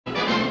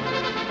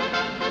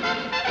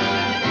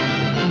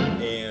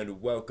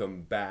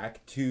welcome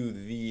back to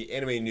the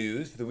anime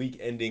news for the week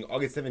ending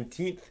August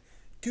 17th,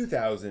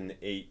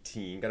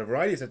 2018. Got a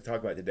variety of stuff to talk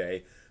about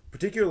today,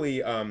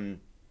 particularly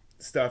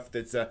stuff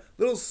that's a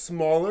little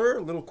smaller,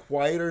 a little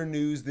quieter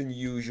news than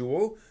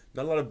usual.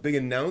 Not a lot of big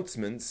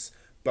announcements,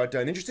 but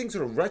an interesting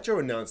sort of retro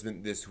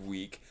announcement this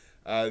week.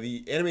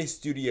 The anime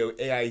studio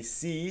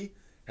AIC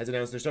has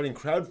announced they're starting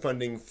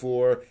crowdfunding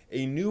for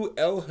a new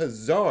El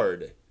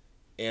Hazard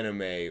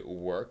anime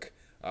work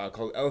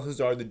called El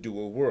Hazard: The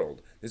Dual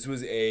World. This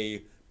was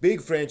a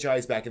big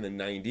franchise back in the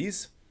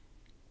 90s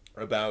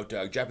about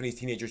Japanese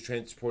teenagers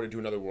transported to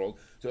another world.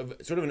 So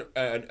sort of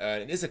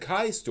an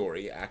isekai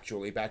story,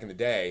 actually, back in the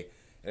day.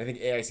 And I think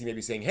AIC may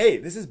be saying, hey,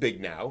 this is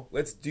big now.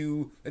 Let's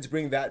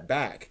bring that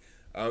back.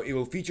 It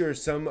will feature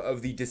some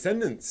of the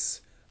descendants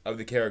of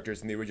the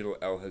characters in the original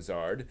El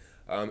Hazard,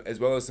 as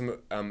well as some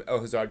El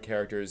Hazard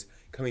characters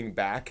coming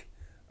back,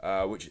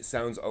 which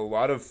sounds a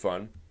lot of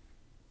fun.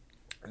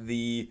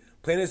 The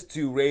plan is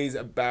to raise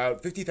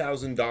about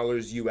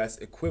 $50,000 US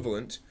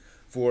equivalent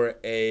for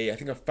I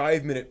think a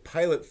 5-minute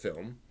pilot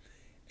film,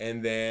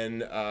 and then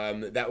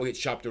that will get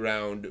shopped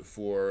around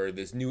for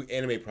this new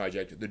anime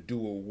project, The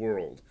Dual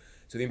World.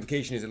 So the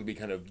implication is it'll be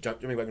kind of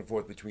jumping back and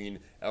forth between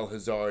El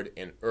Hazard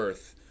and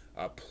Earth,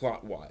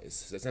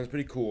 plot-wise. So that sounds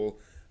pretty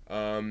cool.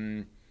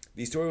 The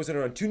story was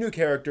centered on two new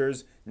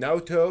characters,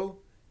 Naoto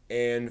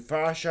and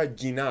Farasha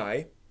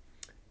Jinai,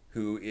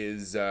 who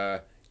is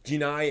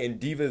Jinai and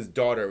Diva's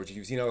daughter, which if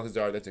you've seen El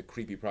Hazard, that's a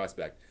creepy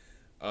prospect.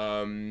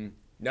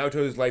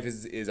 Naoto's life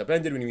is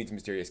upended when he meets a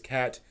mysterious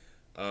cat,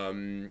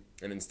 and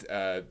then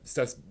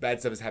bad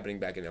stuff is happening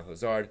back in El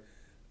Hazard.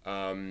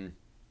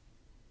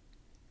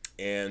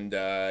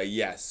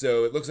 Yeah,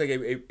 so it looks like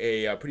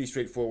a pretty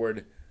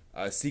straightforward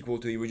sequel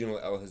to the original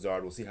El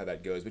Hazard. We'll see how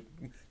that goes, but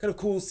kind of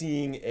cool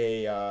seeing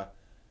a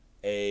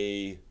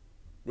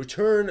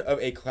return of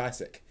a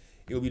classic.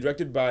 It will be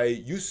directed by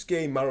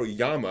Yusuke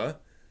Maruyama,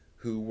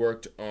 who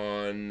worked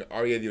on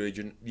Aria the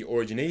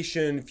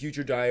Origination,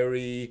 Future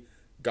Diary,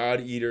 God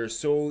Eater,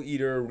 Soul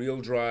Eater, Real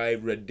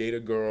Drive, Red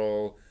Data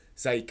Girl,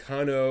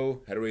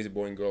 Saikano, How to Raise a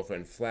Boring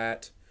Girlfriend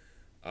Flat,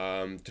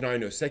 Tonari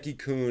no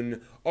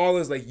Seki-kun, all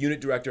as like unit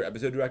director,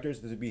 episode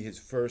directors. This would be his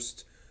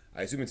first,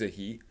 I assume it's a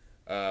he,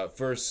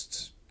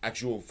 first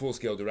actual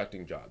full-scale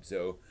directing job.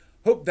 So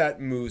hope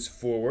that moves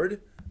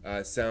forward.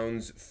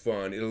 Sounds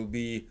fun. It'll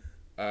be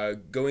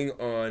going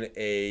on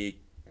a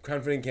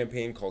crowdfunding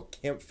campaign called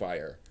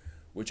Campfire,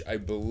 which I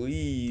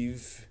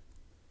believe,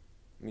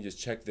 let me just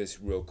check this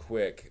real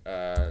quick.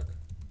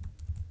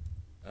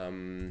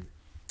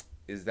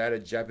 Is that a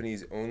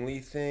Japanese only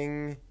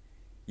thing?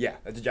 Yeah,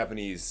 that's a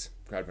Japanese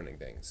crowdfunding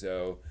thing.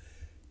 So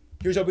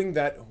here's hoping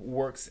that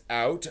works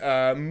out.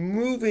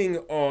 Moving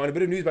on, a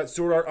bit of news about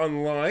Sword Art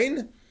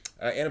Online.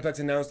 Aniplex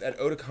announced at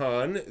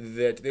Otakon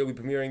that they'll be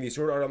premiering the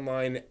Sword Art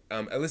Online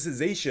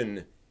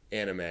Alicization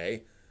anime.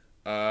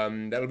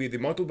 That'll be at the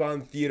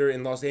Montalban Theater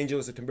in Los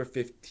Angeles, September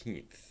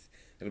 15th.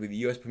 It'll be the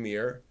U.S.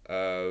 premiere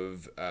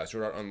of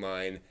Sword Art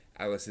Online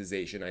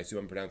Alicization. I assume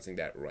I'm pronouncing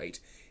that right.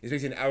 It's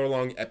basically an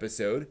hour-long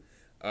episode.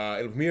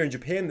 It'll premiere in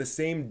Japan the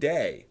same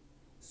day.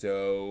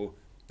 So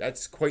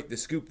that's quite the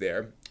scoop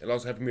there. It'll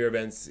also have premiere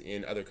events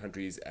in other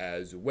countries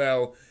as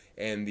well.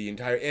 And the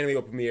entire anime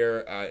will premiere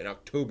in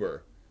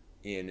October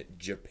in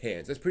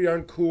Japan. So that's pretty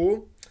darn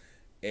cool.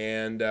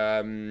 And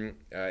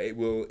it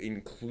will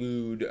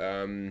include...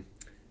 the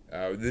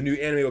new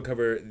anime will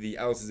cover the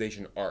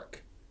Alicization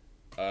arc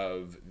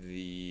of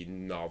the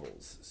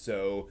novels.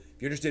 So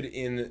if you're interested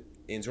in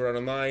Sword Art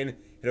Online,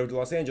 head over to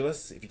Los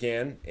Angeles if you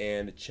can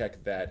and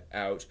check that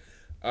out.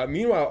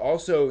 Meanwhile,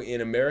 also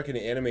in American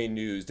anime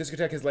news,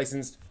 Discotek has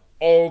licensed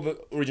all the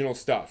original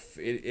stuff.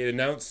 It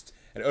announced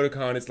at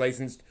Otakon it's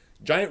licensed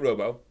Giant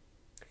Robo,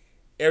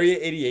 Area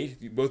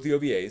 88, both the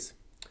OVAs,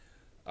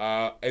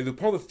 a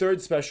Lupin III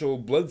special,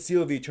 Blood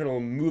Seal of the Eternal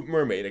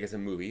Mermaid, I guess a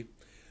movie,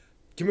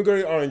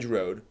 Kimagure Orange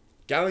Road,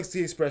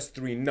 Galaxy Express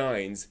 3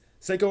 Nines,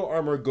 Psycho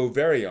Armor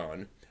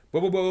Govarion,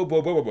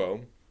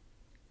 Bobobo,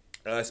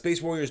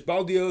 Space Warriors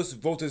Baldios,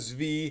 Voltus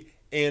V,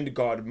 and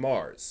God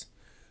Mars.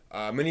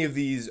 Many of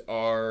these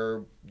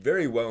are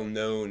very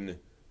well-known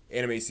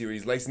anime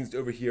series licensed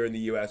over here in the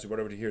U.S. or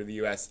whatever to here in the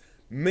U.S.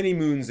 many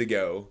moons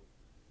ago,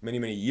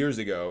 many years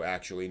ago,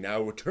 actually,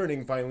 now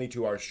returning finally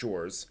to our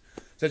shores.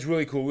 So that's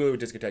really cool, really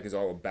what Discotek is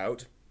all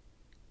about.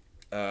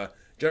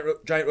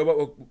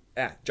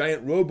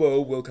 Giant Robo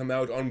will come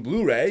out on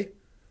Blu-ray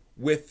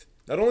with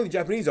not only the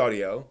Japanese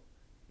audio,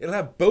 it'll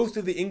have both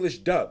of the English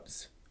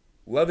dubs.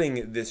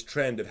 Loving this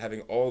trend of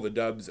having all the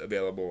dubs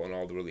available on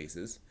all the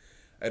releases.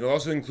 It'll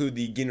also include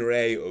the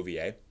Ginrei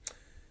OVA.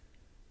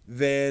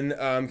 Then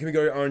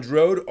Kimagure Orange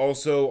Road,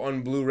 also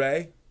on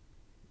Blu-ray,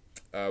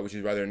 which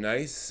is rather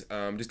nice.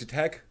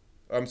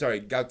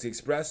 Galaxy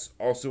Express,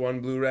 also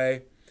on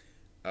Blu-ray.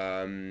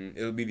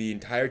 It'll be the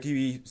entire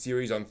TV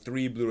series on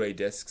 3 Blu-ray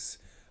discs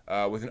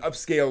with an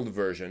upscaled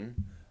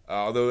version,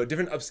 although a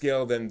different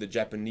upscale than the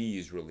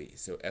Japanese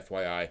release, so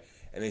FYI.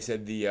 And they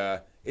said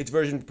its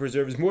version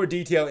preserves more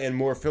detail and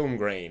more film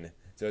grain.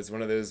 So it's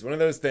one of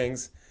those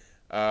things.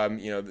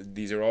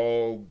 These are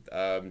all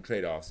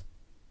trade-offs.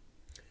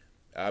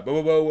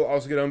 Bobo will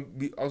also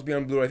also be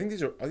on Blu-ray. I think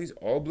are these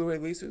all Blu-ray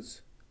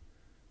releases?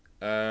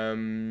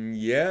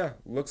 Yeah,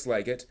 looks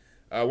like it.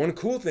 One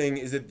cool thing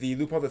is that the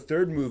Lupin the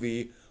Third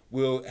movie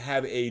will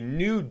have a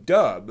new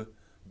dub,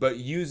 but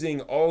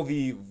using all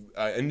the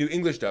a new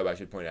English dub, I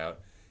should point out,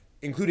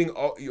 including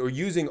all or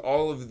using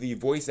all of the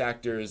voice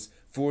actors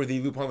for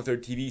the Lupin the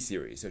Third TV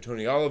series. So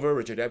Tony Oliver,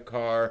 Richard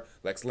Epcar,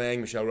 Lex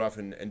Lang, Michelle Ruff,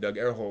 and Doug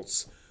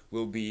Erholtz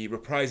will be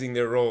reprising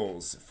their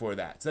roles for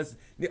that. So that's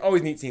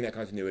always neat seeing that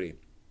continuity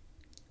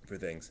for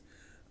things.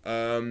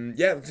 Yeah,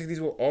 it looks like these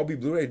will all be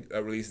Blu-ray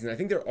releases, and I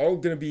think they're all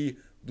going to be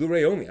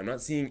Blu-ray only. I'm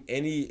not seeing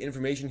any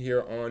information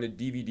here on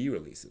DVD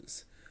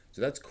releases,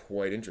 so that's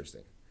quite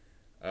interesting.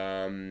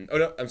 Oh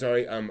no, I'm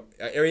sorry.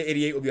 Area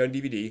 88 will be on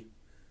DVD.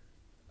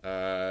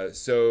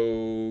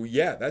 So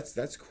yeah,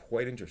 that's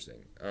quite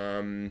interesting.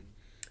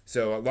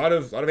 So a lot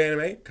of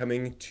anime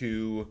coming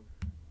to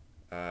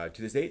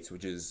the States,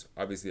 which is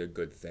obviously a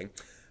good thing.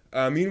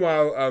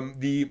 Meanwhile,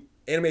 the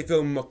anime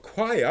film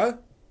Maquia,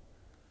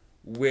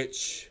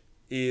 which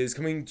is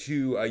coming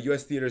to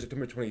U.S. theaters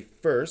September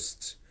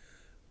 21st.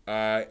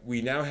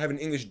 We now have an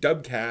English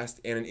dub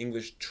cast and an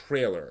English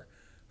trailer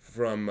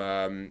from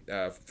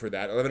for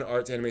that. 11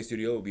 Arts Anime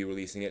Studio will be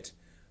releasing it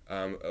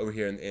over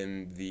here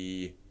in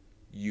the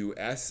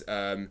U.S.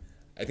 I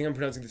think I'm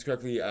pronouncing this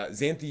correctly.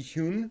 Xanthi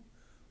Hyun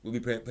will be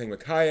playing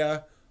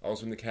Micaiah.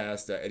 Also in the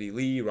cast, Eddie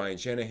Lee, Ryan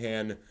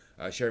Shanahan,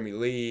 Jeremy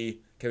Lee,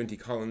 Kevin T.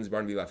 Collins,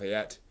 Barnaby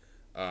Lafayette,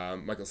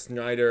 Michael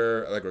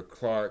Snyder, Allegra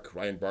Clark,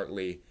 Ryan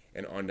Bartley,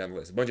 and on down the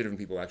list. A bunch of different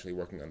people actually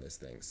working on this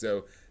thing.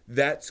 So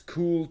that's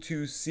cool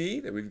to see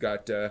that we've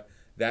got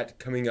that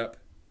coming up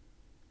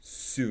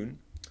soon.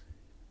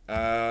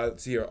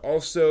 Let's see here.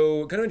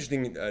 Also, kind of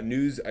interesting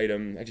news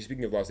item, actually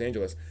speaking of Los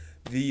Angeles,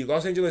 the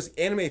Los Angeles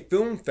Anime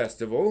Film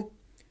Festival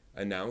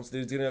announced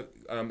that it's going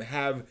to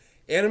have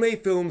Anime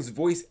Films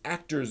Voice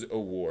Actors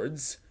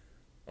Awards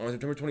on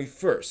September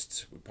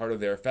 21st, part of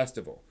their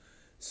festival.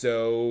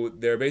 So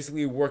they're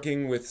basically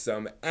working with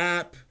some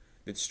app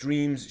that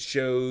streams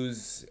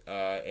shows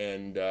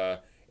and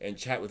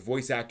chat with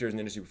voice actors and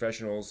industry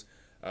professionals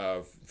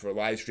for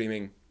live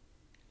streaming.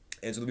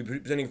 And so they'll be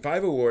presenting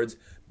 5 awards.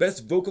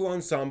 Best Vocal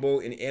Ensemble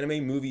in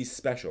Anime Movie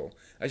Special.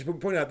 I should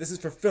point out, this is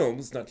for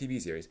films, not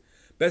TV series.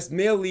 Best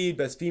Male Lead,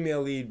 Best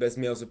Female Lead, Best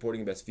Male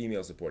Supporting, Best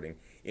Female Supporting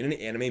in an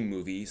anime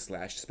movie /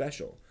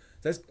 special.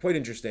 So that's quite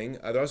interesting.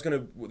 They're also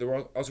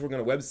working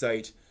on a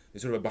website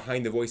that's sort of a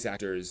behind the voice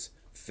actors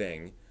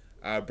thing.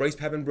 Bryce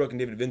Papenbrook and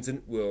David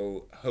Vincent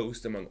will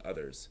host, among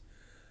others.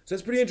 So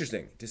that's pretty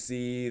interesting to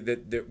see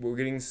that we're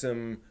getting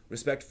some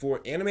respect for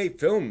anime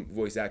film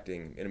voice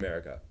acting in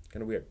America.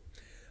 Kind of weird.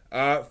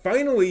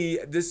 Finally,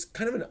 this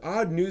kind of an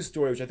odd news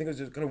story, which I think is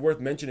kind of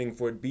worth mentioning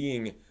for it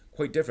being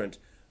quite different.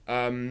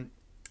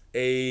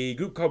 A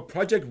group called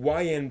Project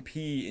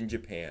YNP in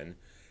Japan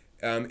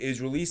is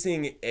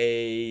releasing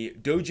a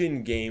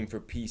doujin game for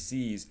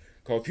PCs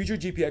called Future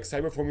GPX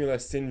Cyber Formula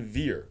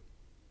Sinvir.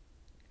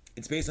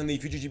 It's based on the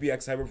Future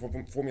GPX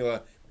Cyber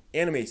Formula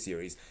anime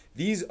series.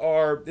 This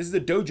is a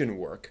doujin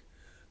work,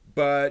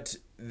 but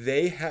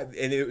they have,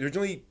 and it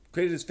originally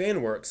created as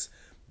fan works,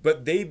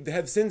 but they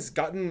have since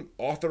gotten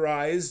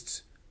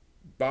authorized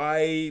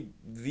by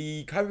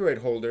the copyright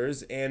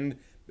holders, and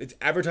it's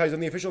advertised on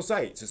the official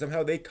site. So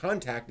somehow they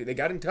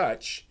got in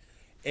touch,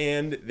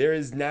 and there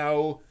is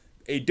now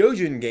a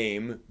doujin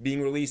game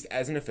being released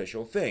as an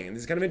official thing. And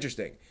this is kind of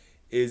interesting,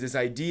 is this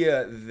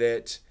idea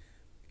that,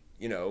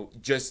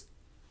 just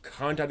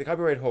contact the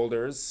copyright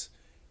holders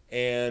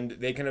and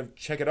they kind of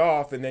check it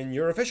off, and then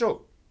you're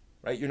official,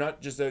 right? You're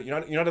not just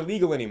you're not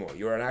illegal anymore.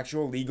 You're an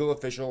actual legal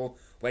official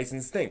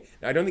licensed thing.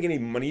 Now, I don't think any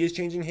money is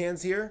changing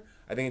hands here.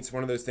 I think it's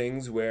one of those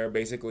things where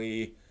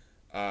basically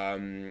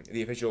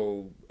the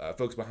official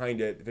folks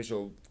behind it, the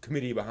official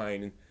committee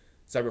behind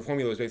Cyber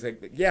Formula is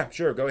basically like, yeah,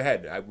 sure, go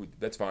ahead,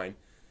 that's fine.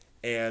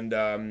 And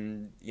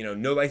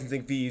no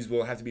licensing fees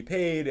will have to be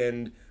paid,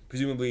 and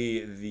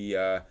presumably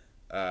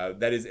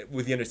that is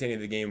with the understanding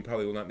that the game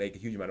probably will not make a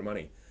huge amount of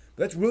money.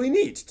 But that's really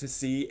neat to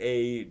see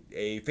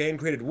a fan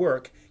created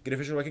work get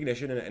official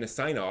recognition and a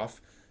sign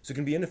off, so it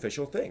can be an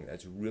official thing.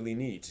 That's really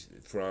neat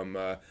from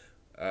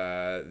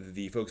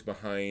the folks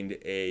behind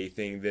a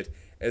thing that,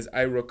 as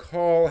I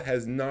recall,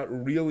 has not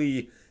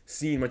really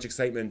seen much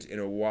excitement in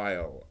a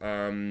while.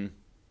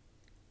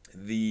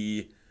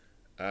 You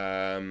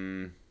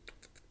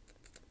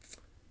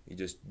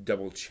just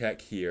double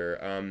check here.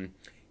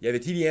 Yeah, the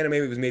TV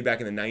anime was made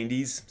back in the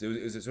 90s. So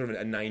it was a sort of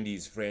a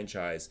 90s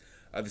franchise.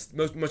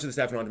 Much of the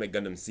staff went on to make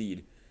Gundam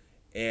Seed.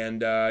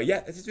 And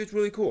yeah, it's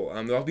really cool.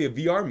 There'll also be a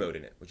VR mode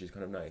in it, which is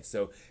kind of nice.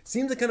 So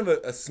seems like kind of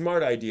a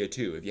smart idea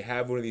too. If you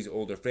have one of these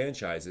older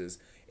franchises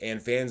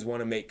and fans want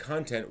to make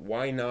content,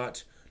 why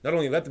not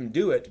only let them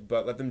do it,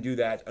 but let them do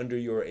that under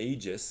your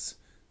aegis,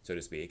 so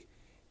to speak.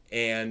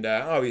 And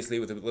obviously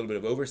with a little bit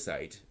of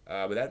oversight,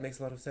 but that makes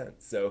a lot of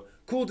sense. So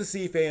cool to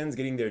see fans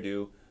getting their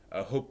due.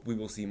 Hope we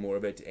will see more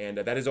of it. And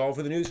that is all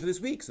for the news for this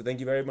week. So thank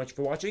you very much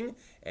for watching,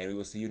 and we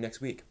will see you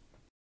next week.